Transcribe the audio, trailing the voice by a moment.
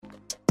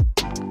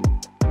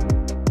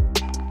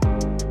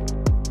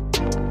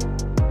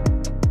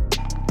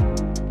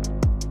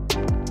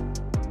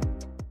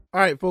All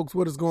right, folks,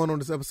 what is going on?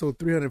 This episode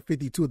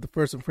 352 of the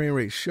First and Frame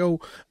Rate Show.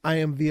 I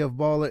am VF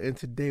Baller, and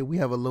today we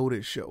have a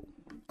loaded show.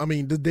 I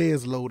mean, the day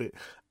is loaded.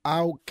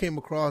 I came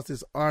across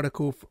this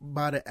article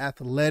by The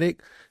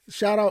Athletic.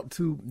 Shout out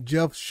to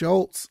Jeff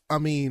Schultz. I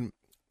mean,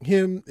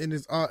 him and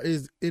his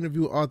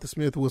interview with Arthur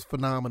Smith was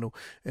phenomenal.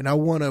 And I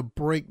want to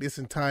break this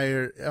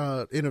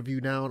entire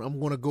interview down. I'm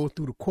going to go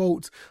through the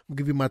quotes. I'm going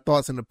to give you my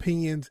thoughts and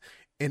opinions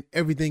and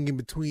everything in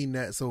between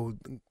that. So,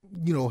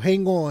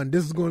 hang on.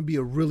 This is going to be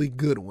a really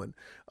good one.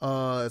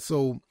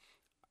 So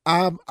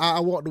I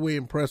walked away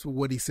impressed with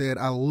what he said.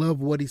 I love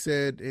what he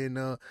said. And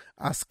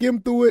I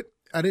skimmed through it.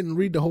 I didn't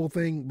read the whole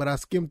thing, but I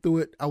skimmed through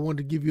it. I wanted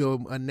to give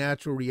you a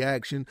natural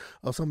reaction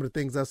of some of the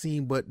things I've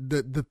seen. But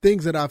the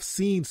things that I've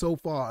seen so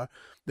far,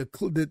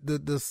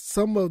 the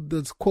some of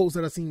the quotes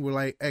that I've seen were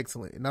like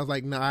excellent. And I was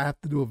like, nah, I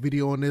have to do a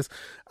video on this.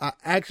 I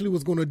actually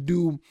was going to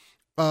do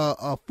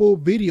a full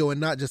video and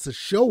not just a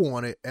show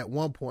on it at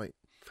one point,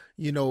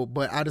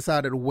 but I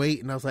decided to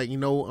wait, and I was like, I'm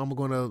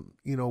going to,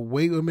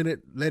 wait a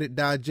minute, let it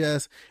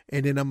digest,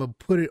 and then I'm going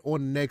to put it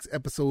on the next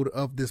episode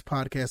of this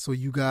podcast so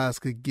you guys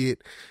could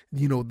get,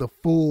 the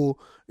full,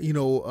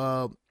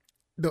 the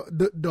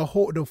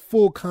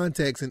full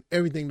context and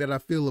everything that I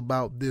feel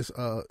about this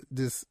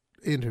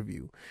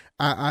interview.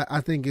 I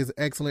think is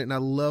excellent, and I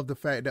love the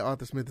fact that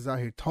Arthur Smith is out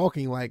here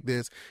talking like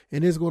this,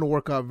 and it's going to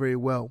work out very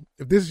well.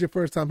 If this is your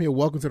first time here,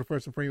 welcome to the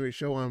First and Frame Rate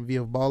Show. I'm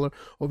VF Baller.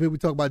 Over here we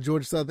talk about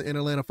Georgia Southern and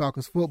Atlanta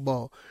Falcons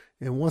football.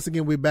 And once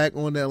again, we're back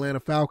on the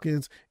Atlanta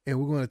Falcons, and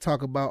we're going to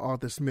talk about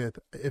Arthur Smith.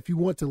 If you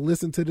want to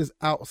listen to this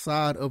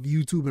outside of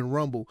YouTube and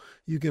Rumble,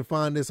 you can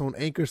find this on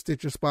Anchor,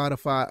 Stitcher,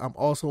 Spotify. I'm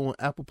also on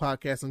Apple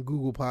Podcasts and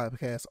Google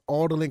Podcasts.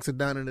 All the links are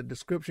down in the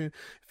description.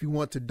 If you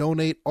want to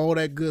donate, all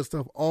that good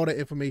stuff, all that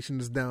information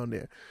is down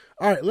there.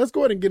 All right, let's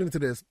go ahead and get into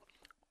this.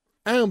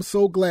 I am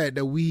so glad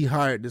that we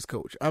hired this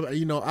coach.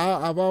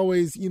 I've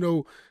always,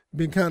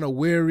 been kind of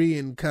wary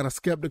and kind of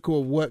skeptical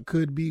of what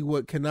could be,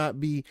 what cannot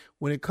be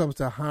when it comes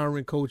to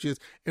hiring coaches,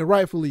 and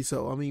rightfully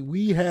so. I mean,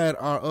 we had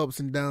our ups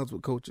and downs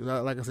with coaches.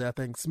 Like I said, I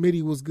think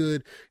Smitty was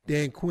good.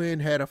 Dan Quinn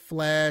had a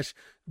flash.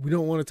 We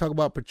don't want to talk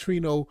about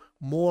Petrino,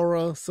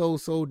 Mora,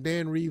 so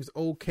Dan Reeves,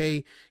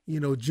 okay.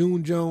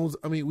 June Jones.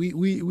 I mean,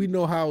 we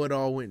know how it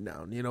all went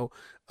down,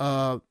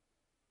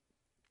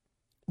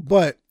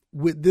 but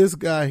with this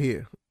guy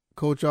here,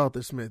 Coach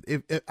Arthur Smith,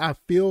 if I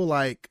feel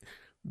like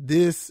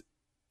this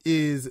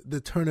is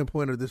the turning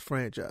point of this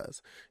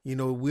franchise.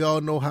 We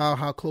all know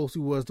how close he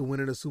was to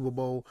winning the Super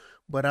Bowl,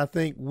 but I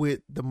think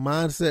with the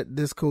mindset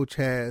this coach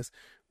has,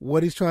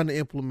 what he's trying to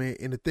implement,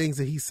 and the things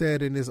that he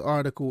said in this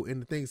article,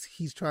 and the things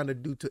he's trying to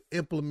do to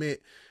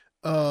implement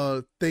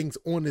things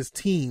on his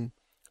team,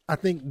 I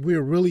think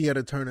we're really at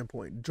a turning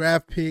point.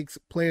 Draft picks,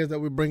 players that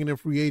we're bringing in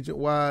free agent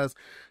wise,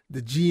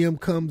 the GM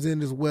comes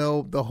in as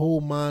well, the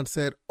whole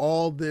mindset,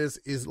 all this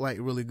is like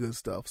really good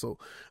stuff. So,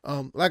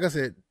 like I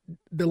said,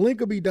 the link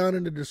will be down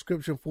in the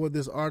description for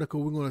this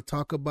article. We're going to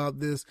talk about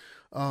this.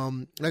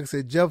 Like I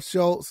said, Jeff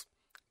Schultz,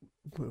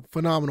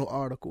 phenomenal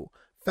article.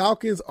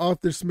 Falcons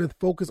Arthur Smith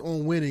focus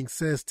on winning,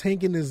 says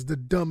tanking is the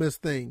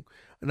dumbest thing.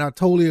 And I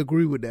totally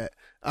agree with that.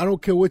 I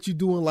don't care what you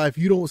do in life.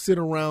 You don't sit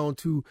around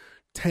to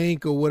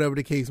tank or whatever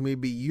the case may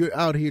be. You're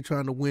out here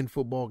trying to win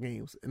football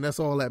games, and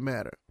that's all that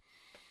matters.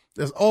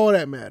 That's all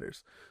that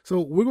matters. So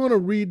we're going to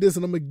read this,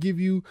 and I'm going to give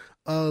you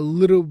a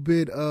little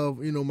bit of,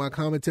 my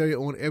commentary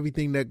on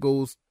everything that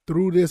goes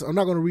through this. I'm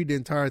not going to read the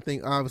entire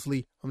thing,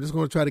 obviously. I'm just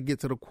going to try to get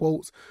to the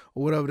quotes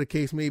or whatever the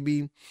case may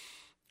be.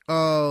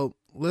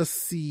 Let's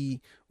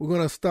see. We're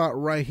going to start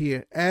right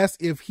here.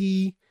 Asked if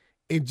he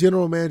and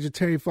General Manager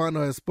Terry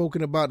Fontenot has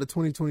spoken about the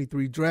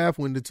 2023 draft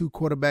when the two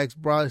quarterbacks,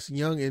 Bryce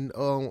Young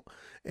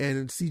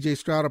and C.J.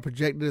 Stroud, are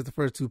projected as the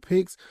first two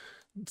picks.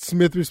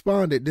 Smith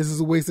responded, "This is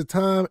a waste of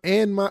time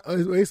and a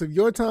waste of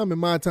your time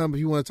and my time if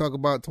you want to talk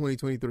about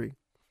 2023."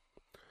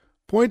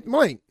 Point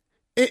blank.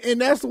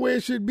 And that's the way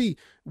it should be.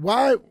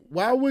 Why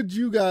would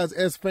you guys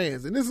as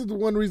fans, and this is the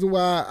one reason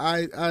why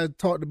I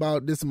talked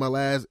about this in my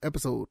last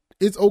episode,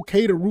 it's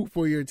okay to root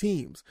for your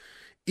teams.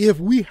 If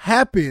we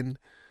happen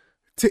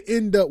to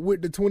end up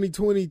with the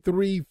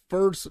 2023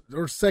 first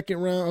or second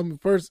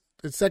round, first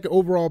and second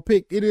overall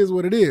pick, it is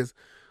what it is.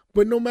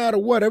 But no matter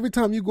what, every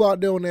time you go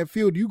out there on that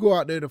field, you go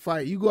out there to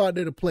fight, you go out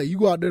there to play, you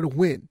go out there to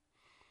win.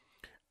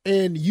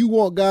 And you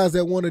want guys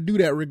that want to do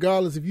that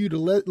regardless if you're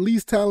the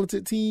least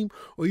talented team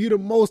or you're the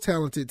most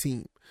talented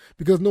team.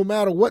 Because no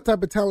matter what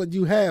type of talent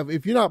you have,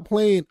 if you're not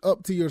playing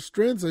up to your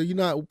strengths or you're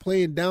not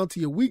playing down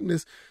to your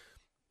weakness,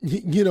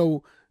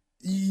 you're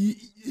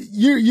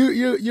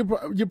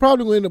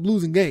probably going to end up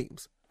losing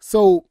games.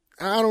 So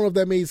I don't know if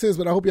that made sense,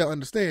 but I hope y'all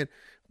understand.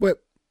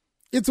 But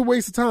it's a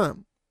waste of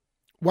time.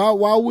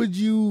 Why would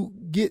you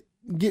get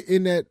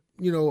in that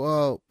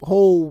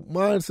whole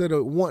mindset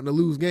of wanting to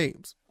lose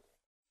games?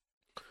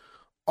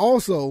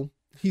 Also,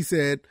 he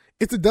said,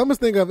 "It's the dumbest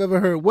thing I've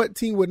ever heard. What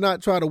team would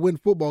not try to win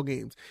football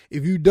games?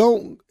 If you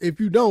don't, there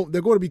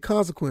are going to be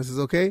consequences,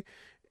 okay?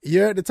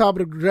 You're at the top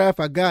of the draft,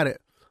 I got it.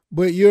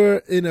 but you're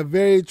in a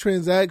very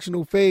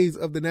transactional phase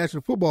of the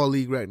National Football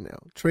League right now.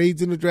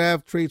 Trades in the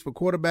draft, trades for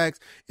quarterbacks.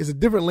 It's a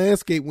different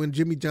landscape when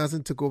Jimmy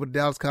Johnson took over the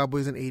Dallas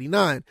Cowboys in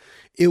 '89.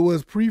 It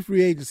was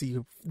pre-free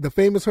agency. The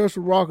famous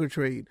Herschel Walker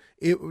trade.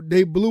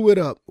 They blew it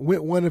up.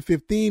 Went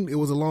 1-15. It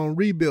was a long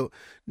rebuild.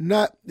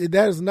 That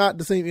is not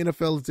the same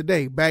NFL as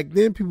today. Back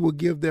then, people would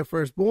give their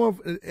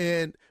firstborn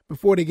and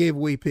before they gave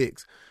away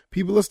picks.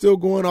 People are still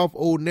going off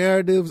old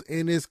narratives,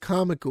 and it's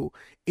comical.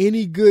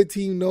 Any good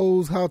team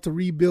knows how to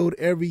rebuild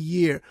every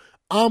year.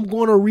 I'm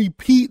going to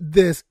repeat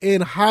this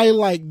and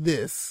highlight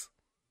this.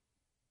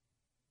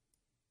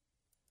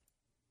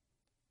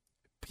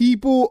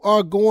 People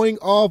are going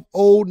off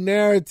old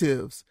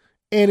narratives,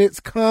 and it's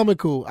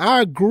comical.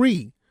 I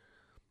agree.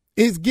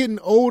 It's getting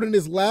old, and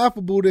it's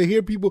laughable to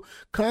hear people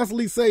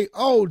constantly say,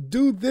 oh,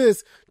 do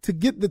this to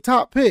get the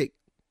top pick.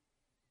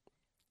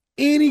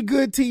 Any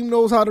good team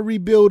knows how to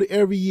rebuild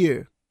every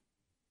year.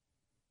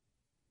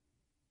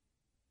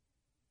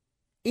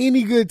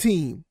 Any good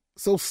team.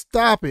 So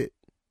stop it.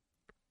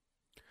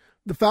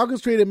 The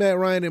Falcons traded Matt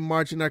Ryan in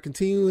March and are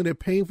continuing their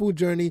painful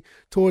journey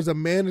towards a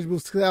manageable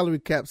salary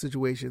cap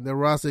situation. Their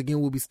roster again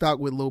will be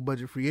stocked with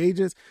low-budget free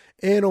agents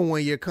and on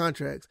one-year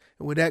contracts.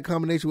 And with that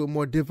combination with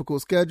more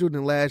difficult schedule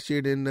than last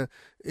year, then the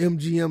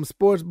MGM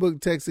Sportsbook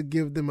Texas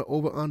give them an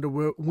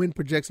over-under win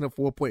projection of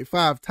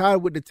 4.5, tied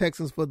with the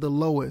Texans for the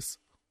lowest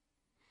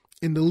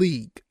in the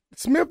league.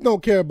 Smith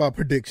don't care about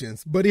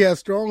predictions, but he has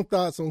strong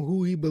thoughts on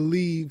who he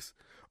believes,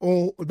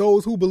 on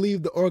those who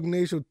believe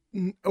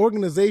the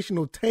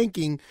organizational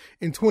tanking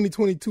in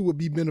 2022 would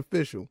be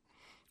beneficial.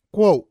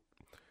 Quote,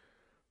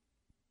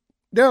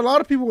 there are a lot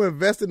of people who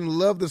invested and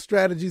love the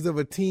strategies of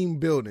a team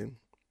building.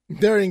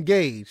 They're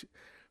engaged,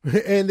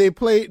 and they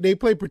play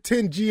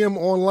pretend GM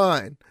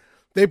online.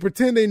 They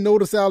pretend they know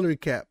the salary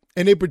cap.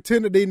 And they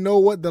pretend that they know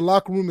what the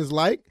locker room is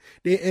like.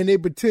 They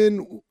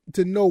pretend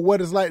to know what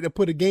it's like to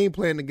put a game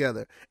plan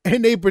together.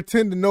 And they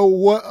pretend to know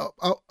what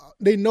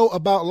they know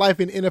about life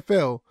in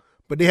NFL,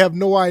 but they have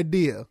no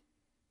idea.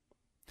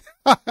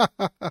 I'm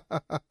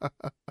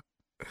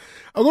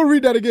going to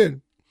read that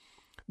again.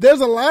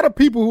 There's a lot of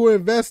people who are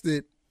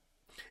invested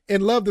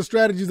and love the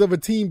strategies of a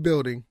team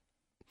building.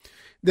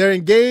 They're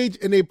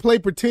engaged and they play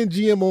pretend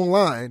GM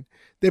online.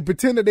 They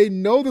pretend that they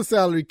know the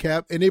salary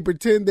cap, and they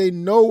pretend they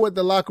know what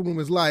the locker room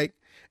is like,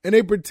 and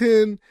they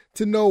pretend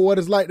to know what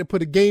it's like to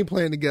put a game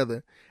plan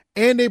together,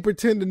 and they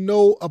pretend to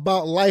know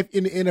about life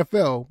in the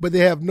NFL, but they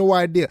have no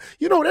idea.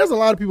 You know, there's a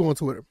lot of people on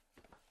Twitter.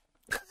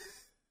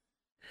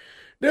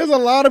 There's a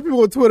lot of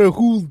people on Twitter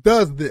who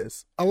does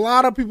this. A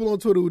lot of people on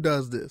Twitter who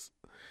does this.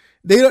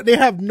 They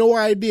have no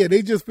idea.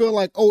 They just feel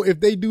like, oh, if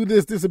they do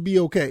this, this will be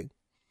okay.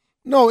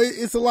 No,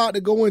 it's a lot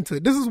to go into.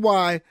 This is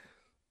why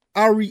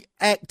I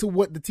react to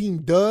what the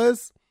team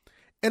does,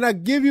 and I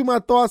give you my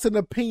thoughts and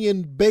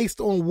opinion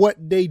based on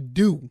what they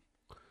do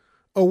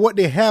or what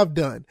they have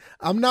done.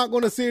 I'm not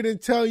going to sit here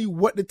and tell you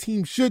what the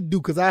team should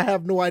do because I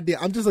have no idea.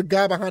 I'm just a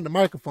guy behind the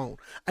microphone.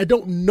 I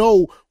don't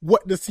know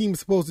what the team is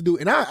supposed to do,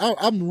 and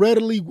I'm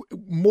readily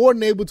more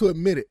than able to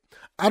admit it.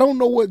 I don't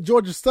know what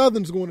Georgia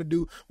Southern's going to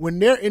do when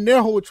they're in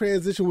their whole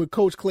transition with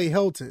Coach Clay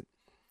Helton,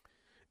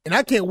 and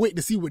I can't wait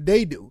to see what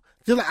they do.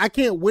 Just like I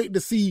can't wait to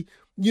see,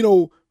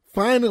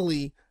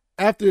 finally,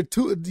 after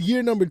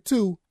year number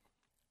 2,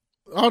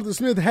 Arthur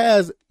Smith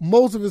has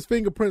most of his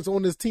fingerprints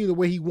on this team the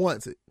way he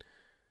wants it.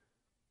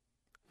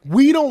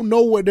 We don't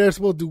know what they're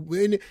supposed to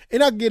do.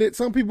 And I get it.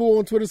 Some people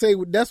on Twitter say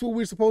that's what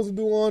we're supposed to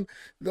do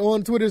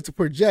on Twitter is to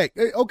project.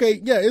 Okay,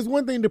 yeah, it's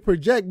one thing to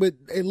project, but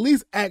at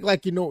least act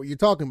like you know what you're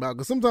talking about.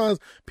 Because sometimes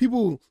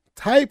people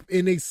type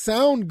and they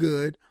sound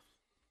good,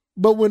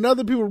 but when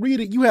other people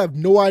read it, you have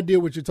no idea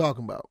what you're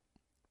talking about.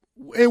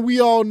 And we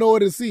all know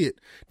it and see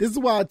it. This is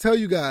why I tell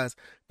you guys,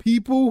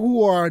 people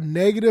who are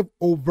negative,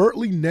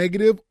 overtly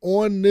negative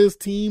on this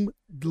team,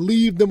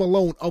 leave them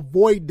alone.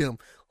 Avoid them.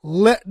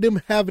 Let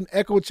them have an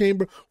echo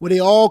chamber where they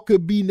all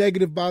could be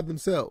negative by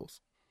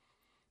themselves.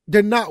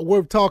 They're not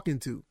worth talking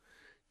to.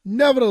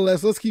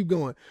 Nevertheless, let's keep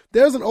going.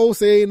 There's an old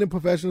saying in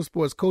professional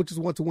sports: coaches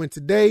want to win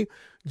today,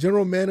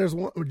 general managers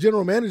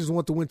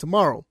want to win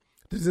tomorrow.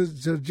 The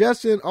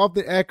suggestion,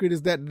 often accurate,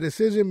 is that the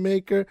decision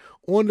maker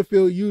on the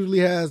field usually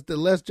has the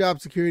less job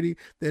security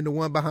than the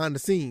one behind the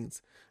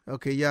scenes.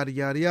 Okay, yada,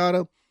 yada,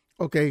 yada.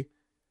 Okay.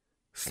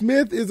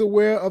 Smith is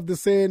aware of the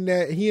saying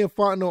that he and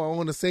Fontenot are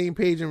on the same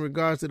page in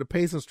regards to the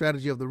pace and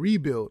strategy of the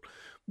rebuild.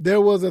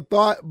 There was a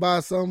thought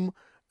by some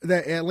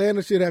that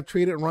Atlanta should have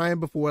traded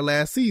Ryan before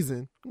last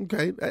season.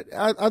 Okay,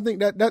 I think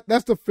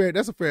that's a fair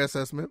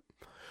assessment.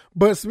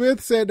 But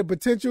Smith said the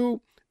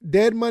potential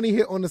dead money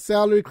hit on the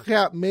salary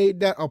cap made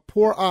that a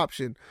poor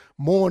option.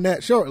 More on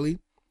that shortly.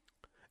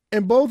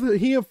 And both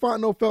he and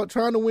Fontenot felt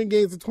trying to win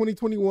games in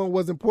 2021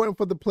 was important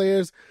for the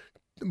players'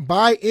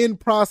 buy-in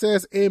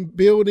process and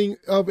building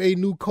of a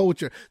new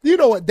culture. You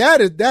know what?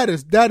 That is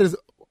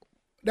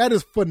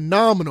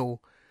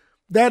phenomenal.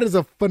 That is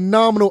a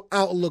phenomenal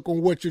outlook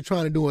on what you're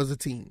trying to do as a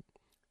team.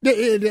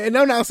 And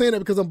I'm not saying that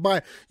because I'm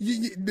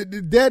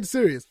dead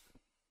serious.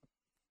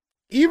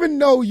 even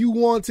though you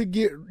want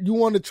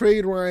to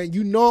trade Ryan,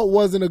 you know it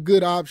wasn't a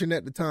good option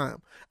at the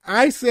time.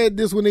 I said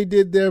this when they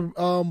did their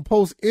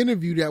post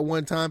interview that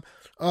one time.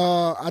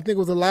 I think it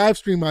was a live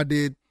stream I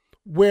did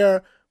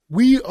where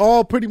we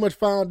all pretty much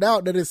found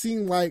out that it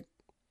seemed like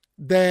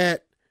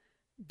that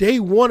they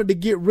wanted to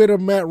get rid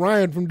of Matt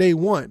Ryan from day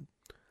one,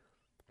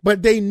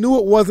 but they knew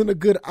it wasn't a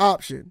good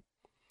option.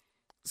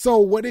 So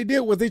what they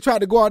did was they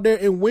tried to go out there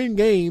and win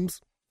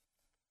games,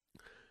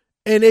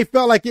 and they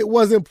felt like it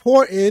was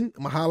important.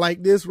 I'm going to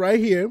highlight this right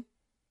here.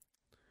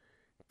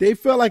 They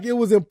felt like it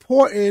was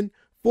important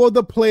for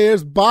the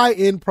players'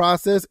 buy-in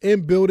process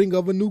and building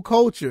of a new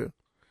culture,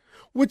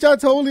 which I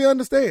totally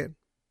understand.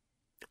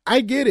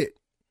 I get it.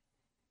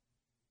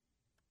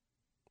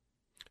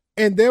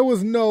 And there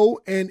was no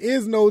and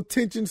is no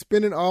tension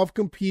spinning off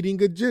competing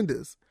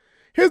agendas.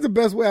 Here's the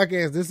best way I can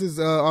answer. This is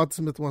Arthur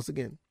Smith once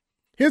again.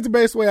 Here's the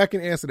best way I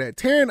can answer that.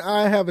 Terry and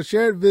I have a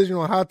shared vision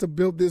on how to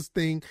build this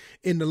thing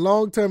in the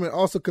long term and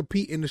also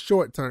compete in the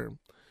short term.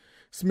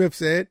 Smith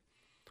said,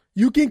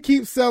 you can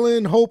keep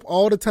selling hope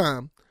all the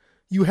time.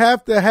 You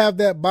have to have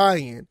that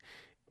buy-in.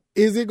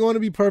 Is it going to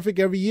be perfect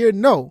every year?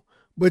 No.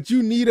 But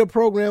you need a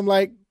program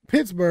like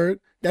Pittsburgh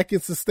that can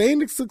sustain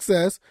the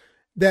success,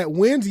 that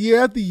wins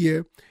year after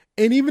year,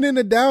 and even in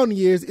the down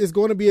years, it's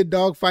going to be a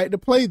dogfight to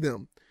play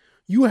them.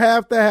 You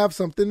have to have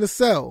something to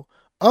sell.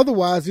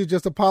 Otherwise, you're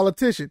just a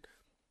politician.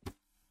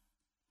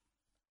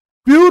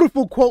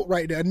 Beautiful quote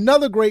right there.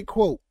 Another great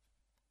quote.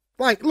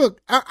 Like,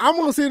 look, I'm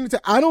going to say it.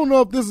 I don't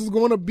know if this is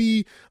going to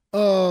be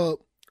a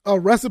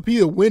recipe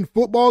to win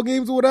football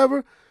games or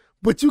whatever,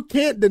 but you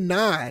can't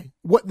deny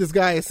what this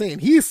guy is saying.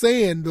 He's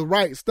saying the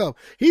right stuff.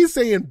 He's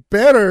saying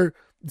better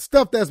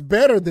stuff that's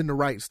better than the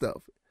right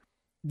stuff.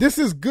 This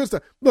is good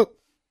stuff. Look,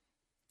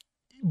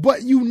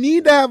 but you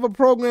need to have a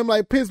program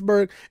like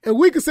Pittsburgh, and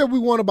we can say what we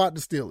want about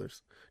the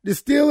Steelers. The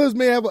Steelers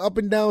may have an up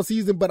and down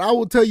season, but I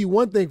will tell you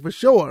one thing for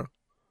sure.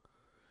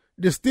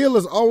 The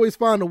Steelers always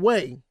find a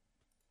way.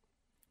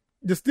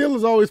 The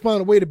Steelers always find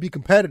a way to be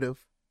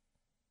competitive.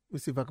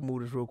 Let's see if I can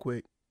move this real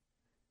quick.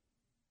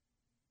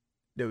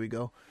 There we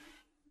go.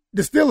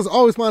 The Steelers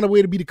always find a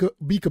way to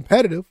be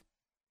competitive.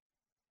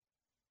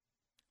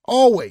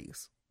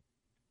 Always.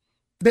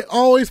 They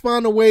always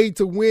find a way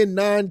to win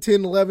 9,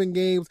 10, 11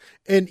 games.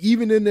 And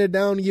even in their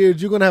down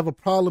years, you're going to have a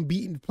problem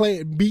beating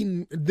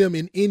them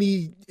in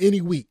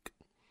any week.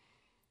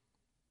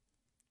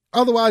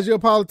 Otherwise, you're a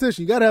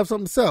politician. You got to have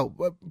something to sell.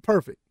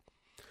 Perfect.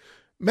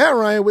 Matt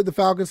Ryan with the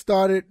Falcons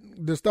the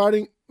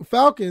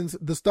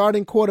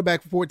starting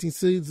quarterback for 14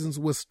 seasons,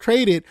 was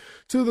traded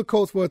to the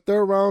Colts for a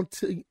third-round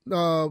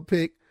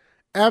pick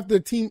after the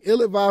team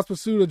ill-advised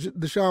pursuit of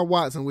Deshaun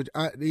Watson, which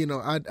I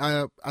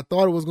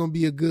thought it was going to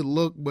be a good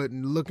look, but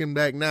looking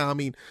back now, I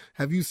mean,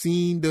 have you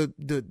seen the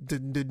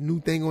new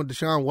thing on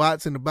Deshaun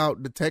Watson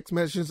about the text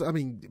messages? I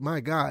mean, my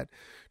God,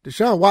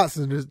 Deshaun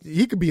Watson,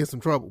 he could be in some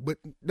trouble, but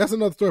that's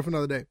another story for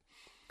another day.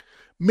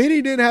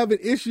 Many didn't have an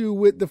issue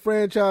with the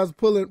franchise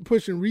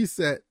push and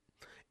reset.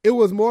 It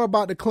was more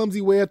about the clumsy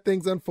way of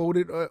things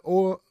unfolded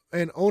or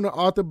an owner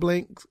Arthur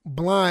Blank's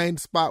blind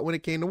spot when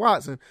it came to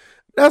Watson.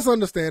 That's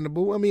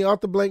understandable. I mean,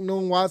 Arthur Blank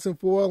known Watson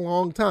for a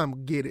long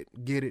time. Get it.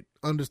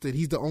 Understood.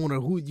 He's the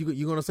owner. Who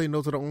you going to say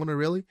no to the owner,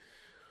 really?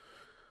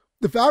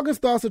 The Falcons'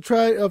 thoughts of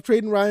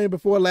trading Ryan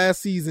before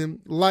last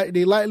season,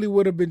 they likely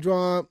would have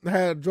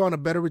had drawn a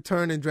better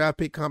return in draft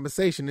pick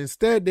compensation.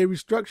 Instead, they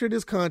restructured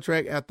his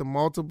contract after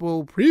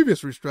multiple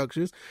previous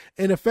restructures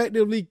and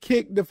effectively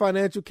kicked the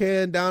financial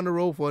can down the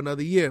road for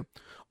another year.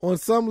 On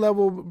some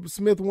level,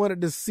 Smith wanted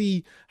to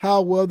see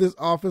how well this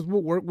offense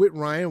would work with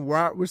Ryan,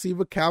 wide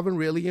receiver Calvin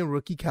Ridley, and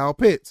rookie Kyle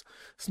Pitts.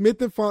 Smith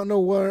and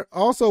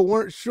Fontenot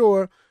weren't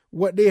sure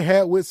what they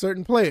had with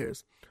certain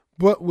players.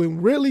 But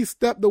when Ridley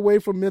stepped away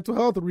for mental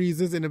health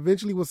reasons and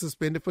eventually was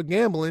suspended for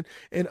gambling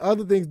and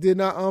other things did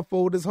not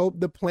unfold as hoped,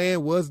 the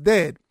plan was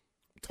dead.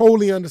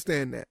 Totally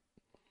understand that.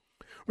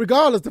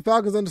 Regardless, the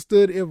Falcons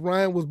understood if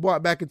Ryan was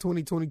brought back in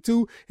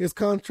 2022, his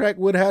contract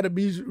would have to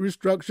be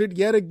restructured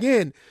yet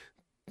again.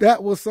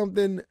 That was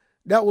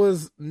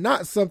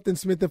not something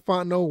Smith and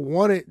Fontenot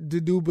wanted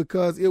to do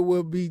because it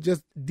would be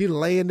just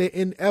delaying the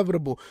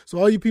inevitable. So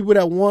all you people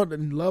that want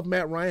and love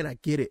Matt Ryan, I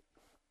get it.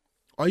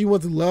 All you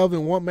want to love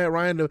and want Matt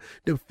Ryan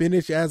to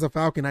finish as a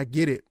Falcon, I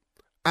get it.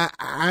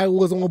 I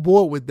was on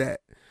board with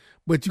that.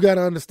 But you got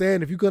to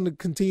understand, if you're going to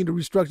continue to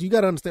restructure, you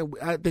got to understand,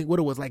 I think what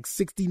it was, like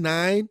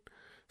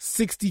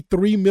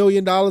 $63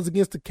 million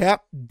against the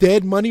cap,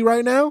 dead money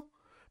right now,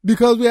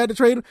 because we had to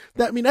trade him.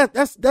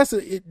 That's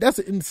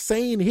an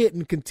insane hit,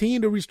 and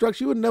continue to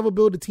restructure. You would never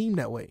build a team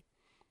that way.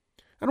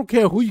 I don't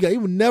care who you got. You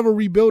would never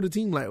rebuild a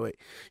team that way.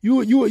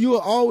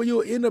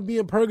 You'll end up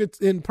being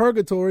in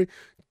purgatory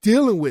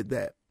dealing with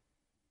that.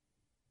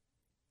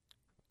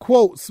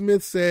 Quote,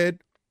 Smith said,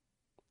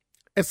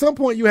 at some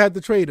point you had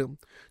to trade him.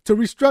 To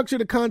restructure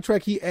the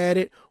contract, he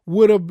added,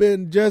 would have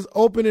been just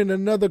opening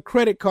another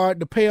credit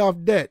card to pay off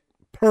debt.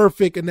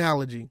 Perfect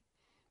analogy.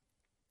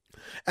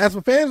 As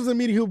for fans of the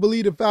media who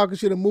believe the Falcons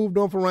should have moved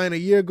on from Ryan a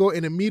year ago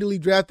and immediately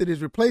drafted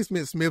his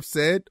replacement, Smith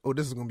said, oh,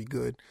 this is going to be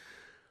good.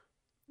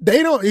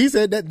 He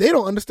said that they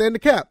don't understand the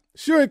cap.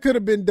 Sure, it could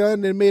have been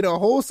done and made a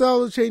whole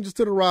salad of changes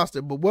to the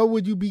roster, but what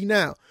would you be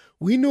now?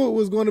 We knew it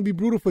was going to be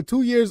brutal for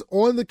 2 years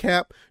on the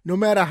cap, no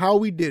matter how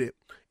we did it.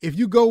 If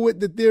you go with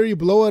the theory,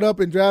 blow it up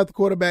and draft the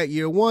quarterback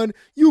year one,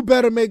 you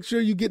better make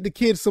sure you get the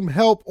kids some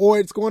help or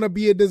it's going to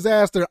be a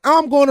disaster.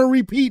 I'm going to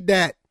repeat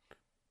that.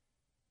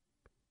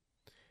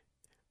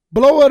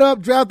 Blow it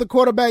up, draft the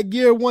quarterback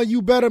year one,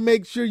 you better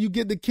make sure you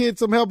get the kids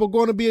some help or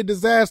going to be a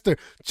disaster.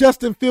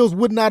 Justin Fields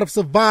would not have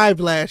survived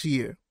last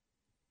year.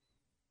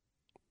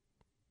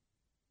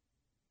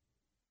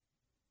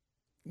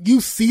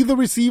 You see the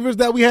receivers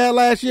that we had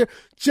last year?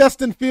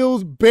 Justin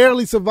Fields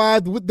barely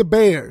survived with the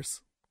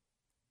Bears.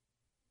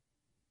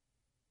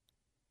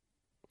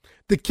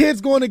 The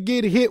kid's going to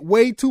get hit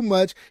way too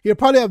much. He'll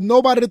probably have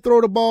nobody to throw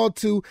the ball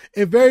to,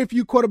 and very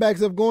few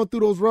quarterbacks have gone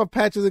through those rough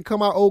patches and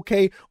come out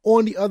okay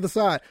on the other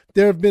side.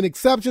 There have been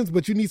exceptions,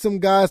 but you need some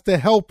guys to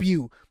help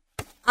you.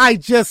 I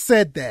just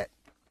said that.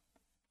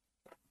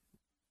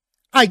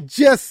 And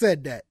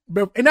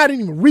I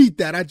didn't even read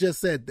that. I just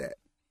said that.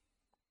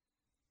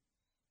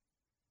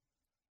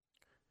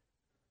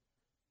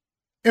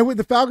 And with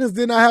the Falcons,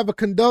 did not have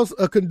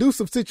a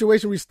conducive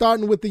situation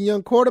restarting with the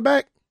young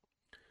quarterback?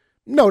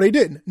 No, they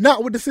didn't.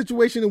 Not with the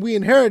situation that we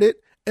inherited.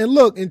 And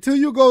look, until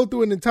you go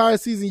through an entire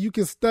season, you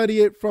can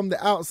study it from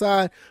the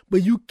outside,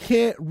 but you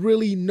can't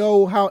really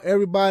know how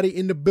everybody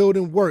in the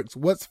building works.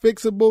 What's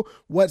fixable,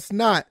 what's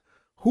not.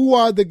 Who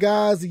are the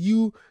guys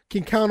you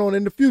can count on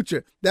in the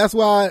future? That's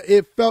why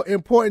it felt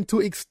important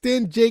to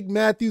extend Jake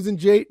Matthews and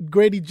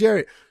Grady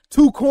Jarrett,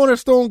 two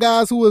cornerstone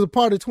guys who was a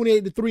part of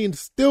 28-3 and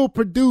still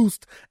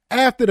produced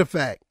after the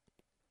fact.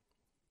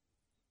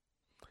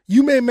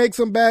 You may make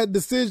some bad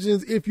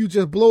decisions if you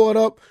just blow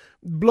up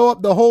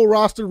the whole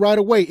roster right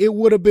away. It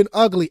would have been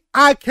ugly.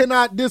 I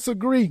cannot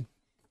disagree.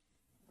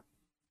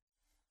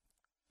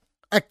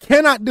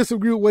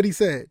 With what he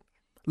said.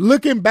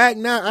 Looking back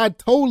now, I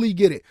totally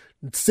get it.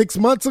 6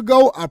 months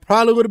ago, I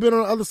probably would have been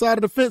on the other side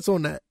of the fence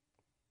on that.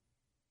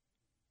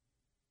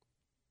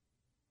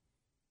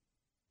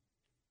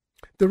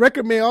 The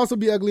record may also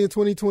be ugly in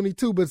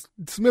 2022, but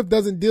Smith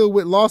doesn't deal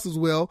with losses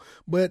well,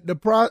 but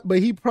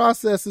he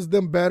processes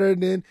them better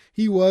than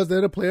he was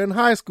as a player in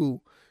high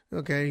school.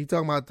 Okay, he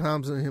talking about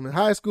times in him in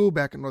high school,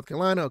 back in North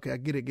Carolina. Okay, I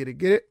get it.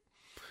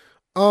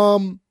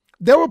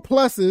 There were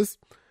pluses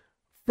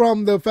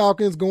from the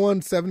Falcons going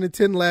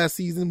 7-10 last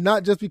season,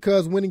 not just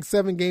because winning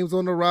 7 games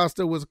on the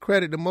roster was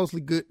credit to mostly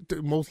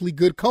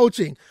good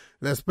coaching.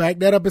 Let's back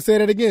that up and say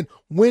that again.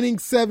 Winning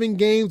 7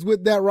 games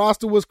with that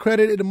roster was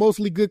credited to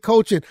mostly good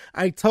coaching.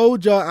 I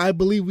told y'all I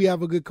believe we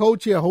have a good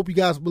coach here. I hope you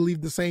guys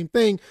believe the same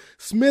thing.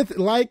 Smith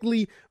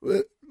likely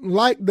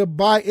liked the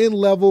buy-in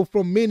level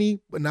from many,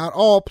 but not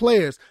all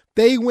players.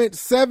 They went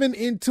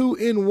 7-2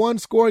 in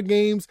one-score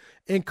games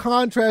in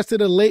contrast to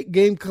the late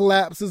game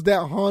collapses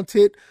that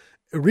haunted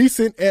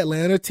recent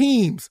Atlanta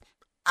teams.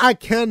 I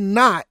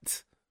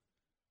cannot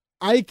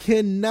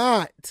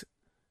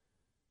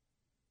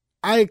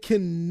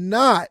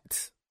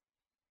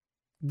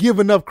give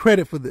enough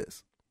credit for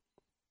this.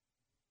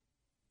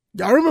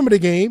 Y'all remember the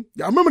game?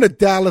 Y'all remember the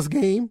Dallas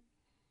game?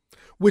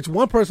 Which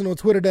one person on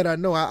Twitter that I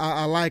know,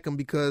 I like him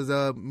because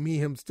me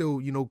and him still,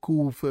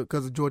 cool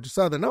because of Georgia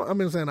Southern. No,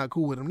 I'm saying not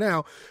cool with him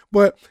now,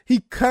 but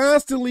he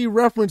constantly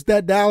referenced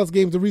that Dallas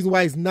game. The reason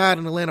why he's not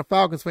an Atlanta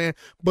Falcons fan,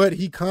 but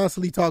he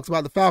constantly talks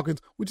about the Falcons,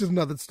 which is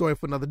another story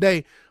for another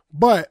day.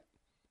 But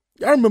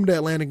y'all remember the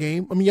Atlanta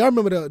game. I mean, y'all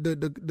remember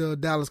the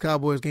Dallas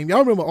Cowboys game. Y'all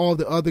remember all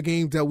the other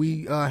games that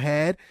we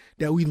had,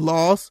 that we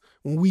lost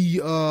when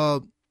we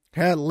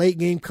had late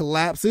game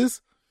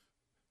collapses.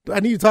 Do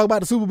I need to talk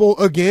about the Super Bowl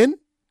again?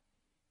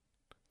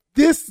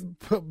 This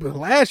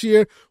last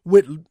year,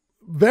 with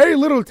very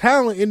little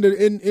talent in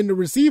the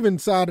receiving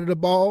side of the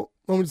ball,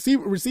 on the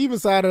receiving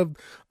side of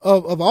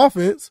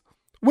offense,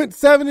 went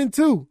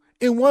 7-2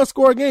 in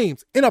one-score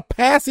games in a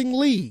passing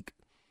league.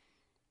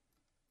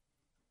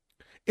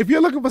 If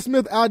you're looking for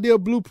Smith's ideal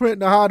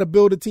blueprint on how to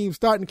build a team,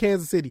 start in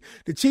Kansas City.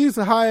 The Chiefs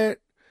hired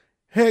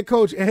head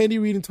coach Andy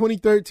Reid in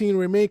 2013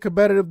 remained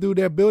competitive through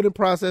their building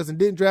process and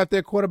didn't draft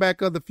their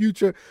quarterback of the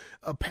future,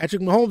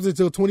 Patrick Mahomes,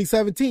 until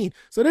 2017.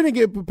 So they didn't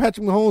get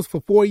Patrick Mahomes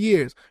for 4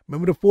 years.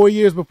 Remember the 4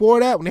 years before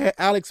that when they had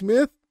Alex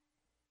Smith?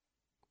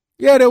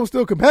 Yeah, they were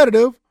still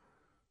competitive,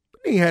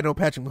 but they ain't had no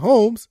Patrick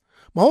Mahomes.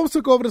 Mahomes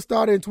took over the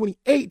starter in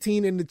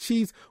 2018, and the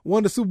Chiefs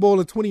won the Super Bowl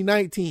in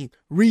 2019,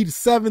 Reid's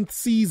 7th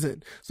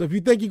season. So if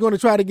you think you're going to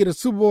try to get a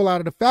Super Bowl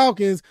out of the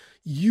Falcons,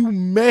 you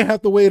may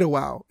have to wait a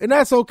while, and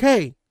that's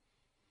okay.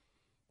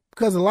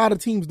 Because a lot of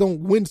teams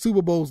don't win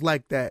Super Bowls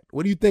like that.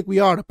 What do you think we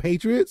are, the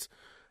Patriots?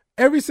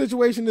 Every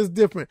situation is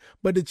different.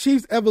 But the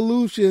Chiefs'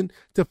 evolution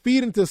to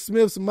feed into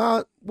Smith's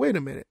mind, wait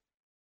a minute.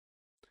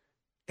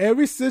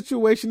 Every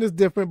situation is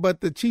different,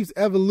 but the Chiefs'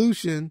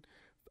 evolution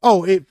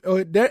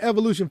Their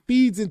evolution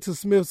feeds into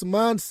Smith's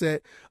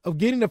mindset of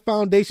getting the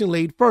foundation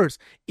laid first.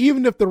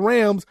 Even if the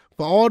Rams,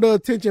 for all the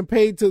attention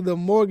paid to the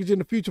mortgage in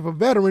the future for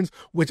veterans,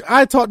 which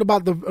I talked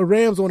about the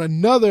Rams on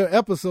another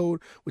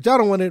episode, which I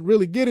don't want to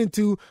really get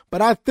into,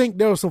 but I think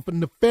there are some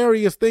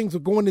nefarious things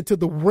of going into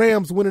the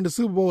Rams winning the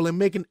Super Bowl and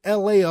making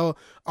LA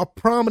a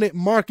prominent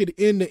market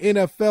in the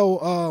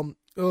NFL,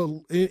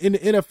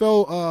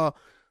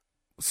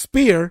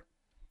 sphere.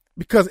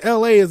 Because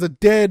LA is a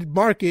dead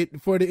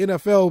market for the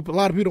NFL. A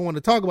lot of people don't want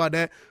to talk about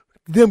that.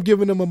 Them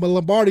giving them a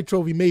Lombardi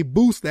trophy may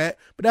boost that,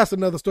 but that's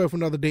another story for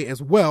another day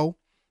as well.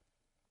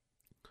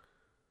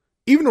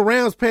 Even the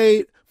Rams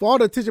paid for all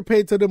the attention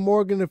paid to the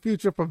mortgage in the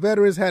future for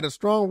veterans, had a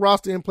strong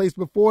roster in place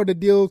before the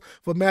deals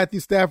for Matthew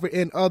Stafford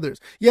and others.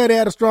 Yeah, they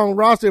had a strong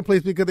roster in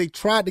place because they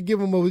tried to give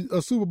them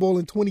a Super Bowl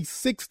in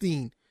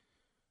 2016.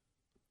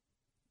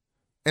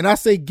 And I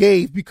say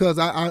gave because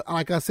I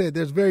like I said,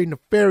 there's very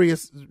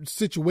nefarious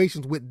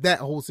situations with that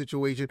whole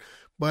situation,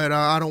 but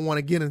I don't want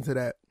to get into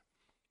that.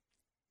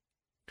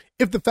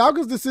 If the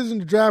Falcons' decision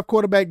to draft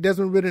quarterback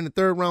Desmond Ridder in the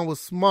third round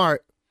was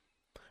smart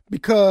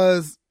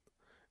because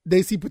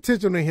they see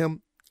potential in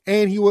him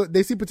and he was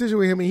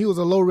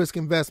a low risk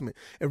investment.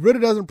 If Ridder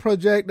doesn't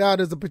project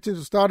out as a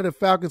potential starter, the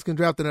Falcons can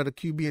draft another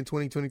QB in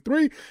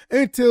 2023.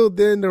 Until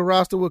then, the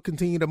roster will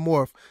continue to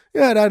morph.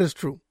 Yeah, that is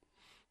true.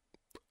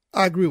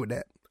 I agree with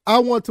that. I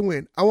want to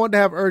win. I want to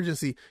have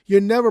urgency.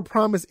 You're never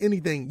promised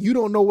anything. You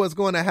don't know what's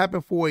going to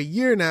happen for a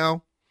year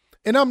now.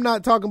 And I'm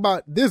not talking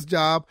about this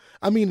job.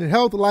 I mean, in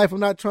health life, I'm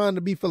not trying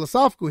to be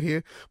philosophical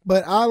here,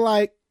 but I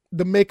like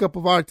the makeup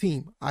of our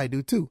team. I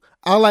do too.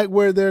 I like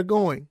where they're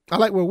going. I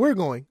like where we're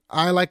going.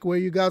 I like where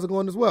you guys are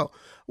going as well.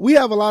 We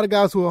have a lot of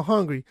guys who are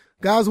hungry,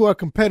 guys who are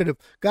competitive,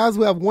 guys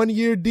who have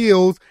 1-year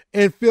deals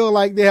and feel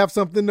like they have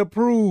something to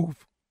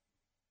prove.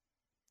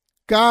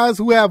 Guys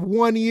who have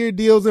 1-year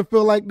deals and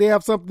feel like they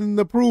have something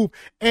to prove,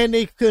 and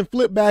they can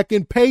flip back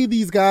and pay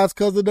these guys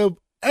because of the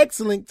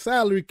excellent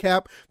salary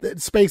cap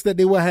space that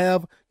they will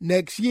have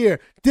next year.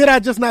 Did I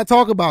just not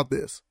talk about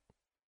this?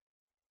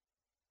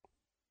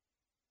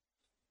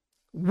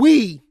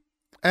 We,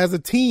 as a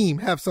team,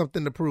 have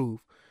something to prove.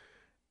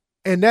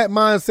 And that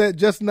mindset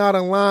just not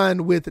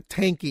aligned with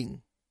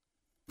tanking.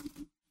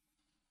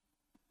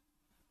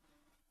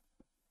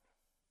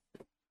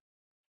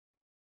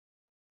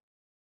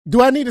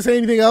 Do I need to say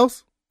anything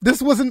else?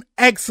 This was an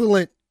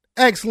excellent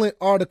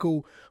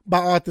article by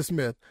Arthur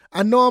Smith.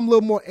 I know I'm a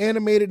little more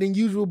animated than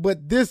usual,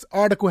 but this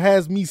article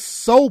has me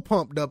so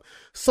pumped up,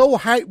 so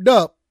hyped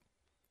up.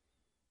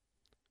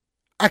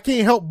 I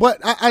can't help but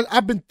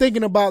I've been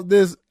thinking about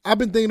this. I've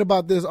been thinking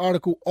about this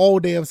article all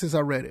day ever since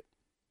I read it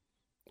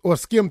or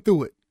skimmed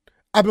through it.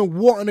 I've been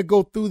wanting to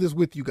go through this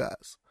with you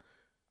guys.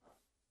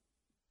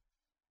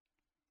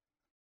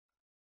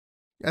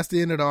 That's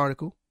the end of the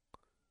article.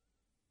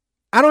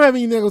 I don't have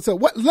anything to say.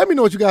 Let me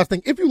know what you guys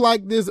think. If you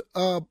like this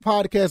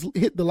podcast,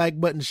 hit the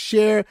like button,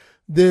 share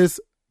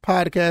this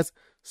podcast,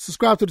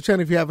 subscribe to the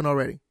channel if you haven't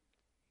already.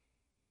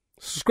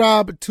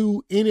 Subscribe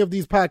to any of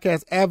these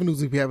podcast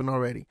avenues if you haven't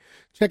already.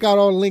 Check out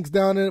all the links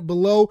down there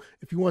below.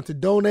 If you want to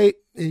donate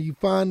and you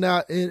find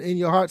out in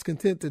your heart's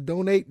content to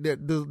donate,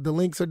 the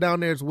links are down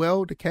there as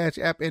well, the Cash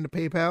App and the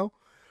PayPal.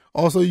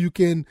 Also, you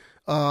can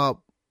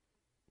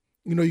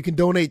you can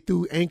donate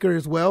through Anchor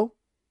as well.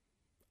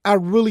 I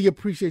really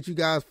appreciate you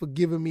guys for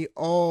giving me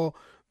all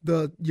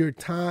your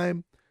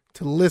time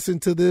to listen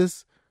to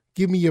this.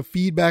 Give me your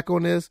feedback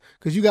on this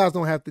because you guys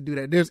don't have to do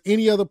that. There's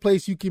any other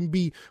place you can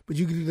be, but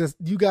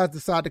you guys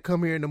decide to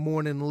come here in the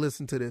morning and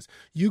listen to this.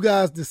 You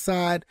guys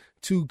decide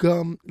to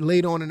come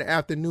late on in the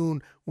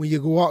afternoon when you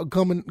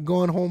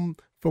going home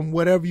from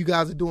whatever you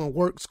guys are doing,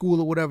 work,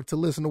 school, or whatever, to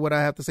listen to what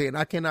I have to say. And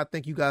I cannot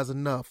thank you guys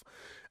enough.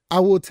 I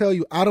will tell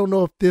you, I don't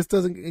know if this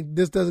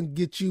doesn't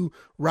get you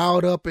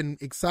riled up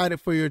and excited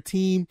for your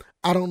team.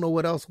 I don't know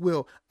what else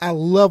will. I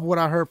love what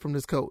I heard from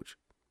this coach.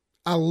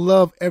 I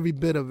love every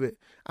bit of it.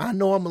 I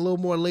know I'm a little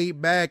more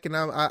laid back and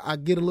I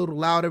get a little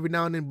loud every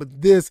now and then,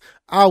 but this,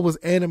 I was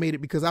animated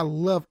because I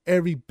love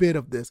every bit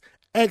of this.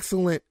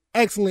 Excellent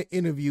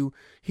interview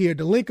here.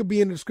 The link will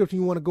be in the description.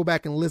 You want to go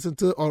back and listen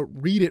to or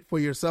read it for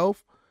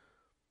yourself.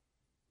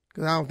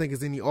 Because I don't think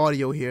there's any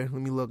audio here.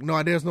 Let me look.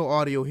 No, there's no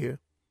audio here.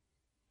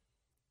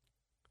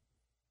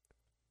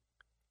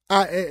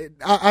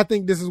 I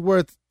think this is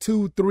worth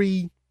 2,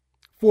 3,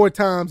 4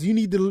 times. You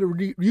need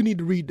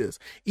to read this.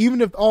 Even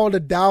if all the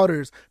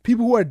doubters,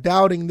 people who are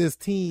doubting this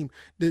team,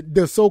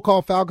 the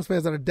so-called Falcons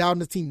fans that are doubting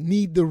this team,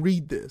 need to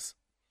read this.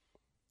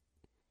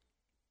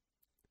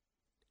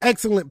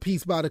 Excellent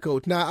piece by the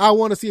coach. Now, I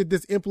want to see if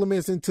this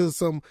implements into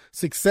some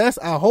success.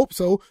 I hope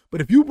so.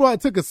 But if you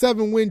took a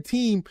 7-win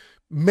team,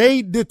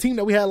 made the team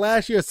that we had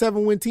last year a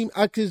 7-win team,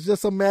 I could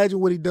just imagine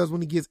what he does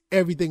when he gets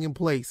everything in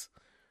place.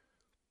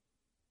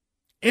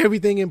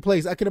 Everything in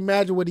place. I can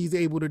imagine what he's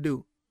able to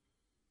do.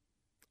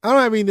 I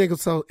don't have anything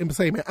to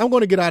say, man. I'm going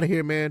to get out of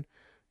here, man.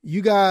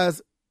 You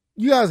guys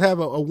have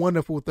a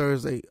wonderful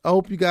Thursday. I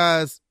hope you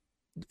guys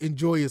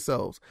enjoy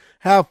yourselves.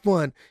 Have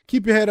fun.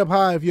 Keep your head up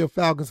high if you're a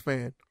Falcons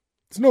fan.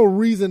 There's no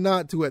reason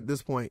not to at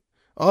this point.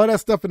 All that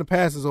stuff in the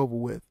past is over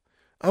with.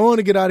 I want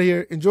to get out of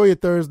here. Enjoy your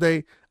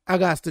Thursday. I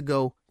got to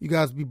go. You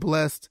guys be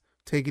blessed.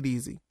 Take it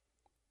easy.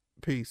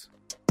 Peace.